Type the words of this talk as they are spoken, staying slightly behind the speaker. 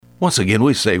Once again,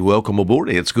 we say welcome aboard.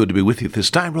 It's good to be with you. This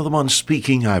time, Brother Mon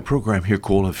speaking. I program here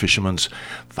called A Fisherman's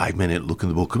 5-Minute Look in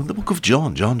the book of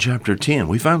John, John chapter 10.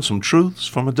 We found some truths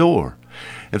from a door.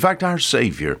 In fact, our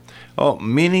Savior,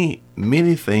 many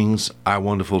things our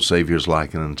wonderful Savior is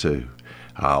likened unto.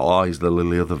 He's the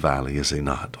lily of the valley, is he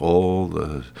not? All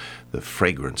the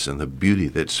fragrance and the beauty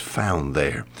that's found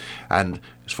there. And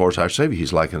as far as our Savior,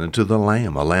 he's likened unto the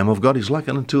Lamb, a Lamb of God. He's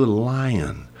likened unto a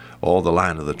lion. All the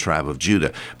lion of the tribe of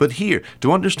Judah. But here,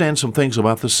 to understand some things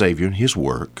about the Savior and his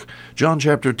work, John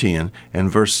chapter 10 and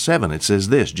verse 7, it says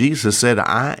this, Jesus said,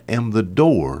 I am the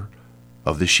door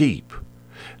of the sheep.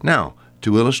 Now,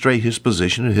 to illustrate his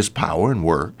position and his power and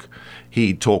work,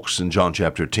 he talks in John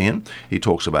chapter 10, he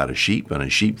talks about a sheep and a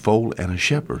sheepfold and a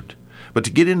shepherd. But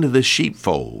to get into this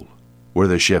sheepfold, where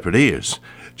the shepherd is,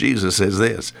 Jesus says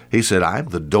this, he said, I am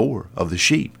the door of the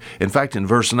sheep. In fact, in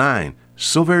verse 9,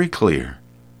 so very clear,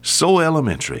 so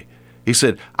elementary. He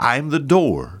said, I am the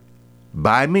door.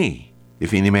 By me,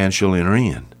 if any man shall enter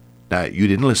in. Now, you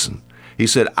didn't listen. He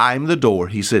said, I am the door.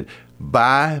 He said,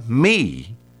 by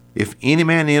me, if any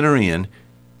man enter in,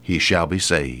 he shall be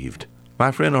saved.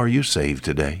 My friend, are you saved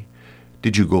today?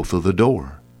 Did you go through the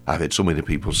door? I've had so many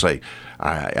people say,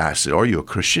 I said, are you a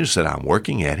Christian? He said, I'm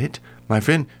working at it. My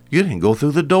friend, you didn't go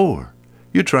through the door.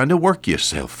 You're trying to work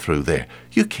yourself through there.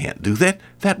 You can't do that.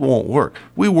 That won't work.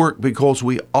 We work because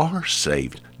we are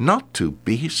saved, not to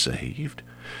be saved.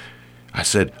 I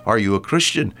said, are you a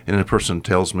Christian? And a person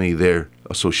tells me they're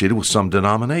associated with some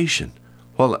denomination.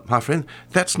 Well, my friend,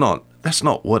 that's not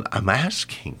what I'm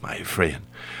asking, my friend.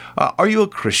 Are you a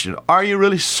Christian? Are you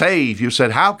really saved? You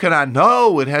said, how can I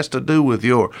know? It has to do with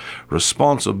your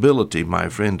responsibility, my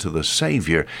friend, to the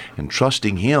Savior and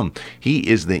trusting Him. He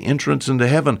is the entrance into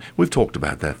heaven. We've talked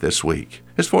about that this week.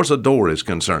 As far as the door is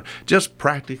concerned, just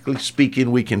practically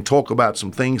speaking, we can talk about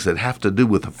some things that have to do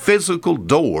with a physical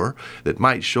door that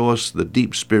might show us the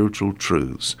deep spiritual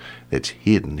truths that's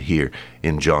hidden here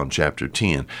in John chapter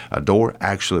 10. A door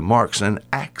actually marks an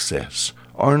access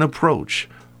or an approach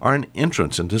or an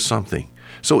entrance into something.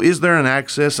 So is there an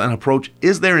access, an approach?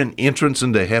 Is there an entrance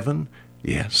into heaven?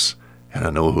 Yes, and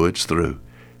I know who it's through.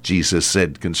 Jesus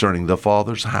said concerning the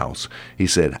Father's house, He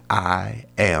said, I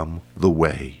am the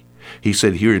way. He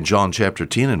said here in John chapter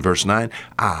 10 and verse 9,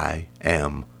 I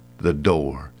am the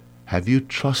door. Have you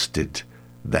trusted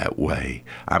that way?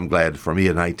 I'm glad for me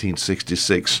in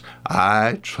 1966,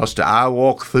 I trusted. I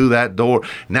walked through that door.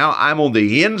 Now I'm on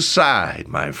the inside,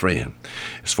 my friend.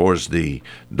 As far as the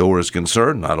door is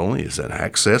concerned, not only is it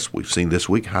access, we've seen this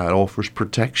week how it offers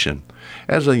protection.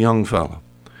 As a young fellow,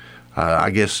 I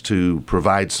guess to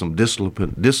provide some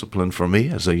discipline for me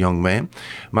as a young man,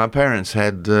 my parents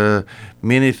had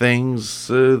many things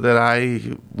that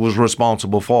I was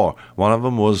responsible for. One of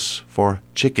them was for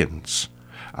chickens.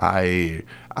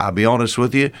 I'll be honest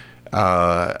with you,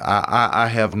 I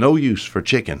have no use for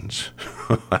chickens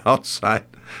outside.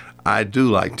 I do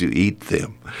like to eat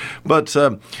them. But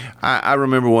I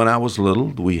remember when I was little,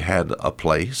 we had a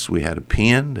place, we had a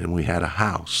pen, and we had a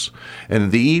house. And in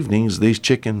the evenings, these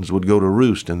chickens would go to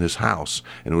roost in this house,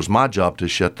 and it was my job to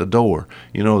shut the door.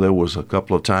 You know, there was a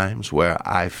couple of times where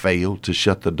I failed to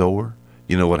shut the door.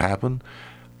 You know what happened?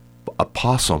 A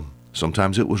possum.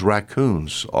 Sometimes it was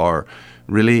raccoons, or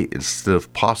really, instead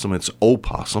of possum, it's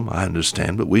opossum, I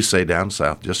understand, but we say down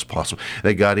south just possum.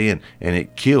 They got in, and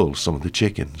it killed some of the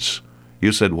chickens.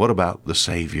 You said, what about the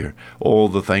Savior? Oh,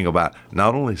 the thing about,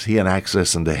 not only is He an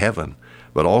access into heaven,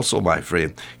 but also, my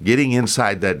friend, getting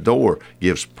inside that door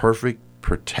gives perfect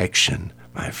protection,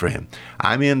 my friend.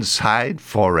 I'm inside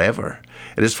forever.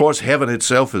 And as far as heaven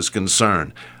itself is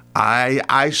concerned,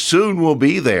 I soon will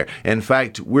be there. In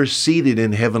fact, we're seated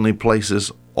in heavenly places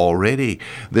already.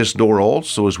 This door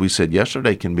also, as we said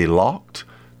yesterday, can be locked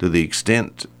to the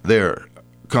extent there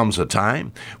comes a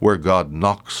time where God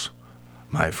knocks,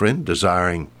 my friend,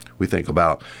 desiring, we think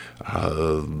about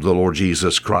the Lord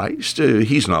Jesus Christ.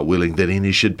 He's not willing that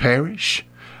any should perish.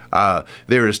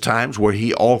 There is times where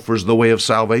He offers the way of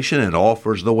salvation and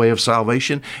offers the way of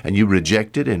salvation, and you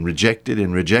reject it and reject it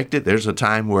and reject it. There's a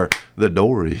time where the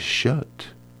door is shut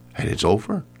and it's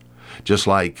over. Just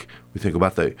like we think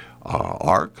about the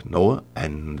ark, Noah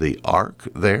and the ark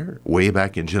there, way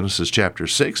back in Genesis chapter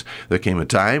 6, there came a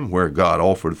time where God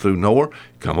offered through Noah,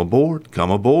 come aboard,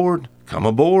 come aboard, come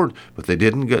aboard. But they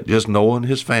didn't get just Noah and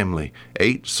his family.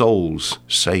 8 souls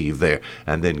saved there.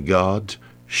 And then God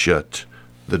shut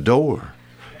the door.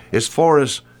 As far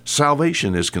as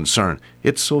salvation is concerned,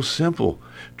 it's so simple.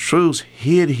 Truths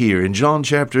hid here in John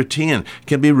chapter 10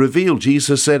 can be revealed.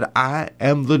 Jesus said, I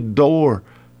am the door.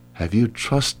 Have you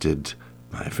trusted,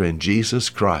 my friend, Jesus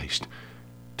Christ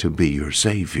to be your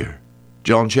Savior?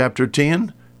 John chapter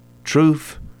 10,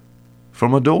 truth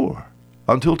from a door.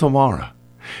 Until tomorrow,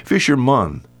 Fisher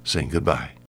Munn saying goodbye.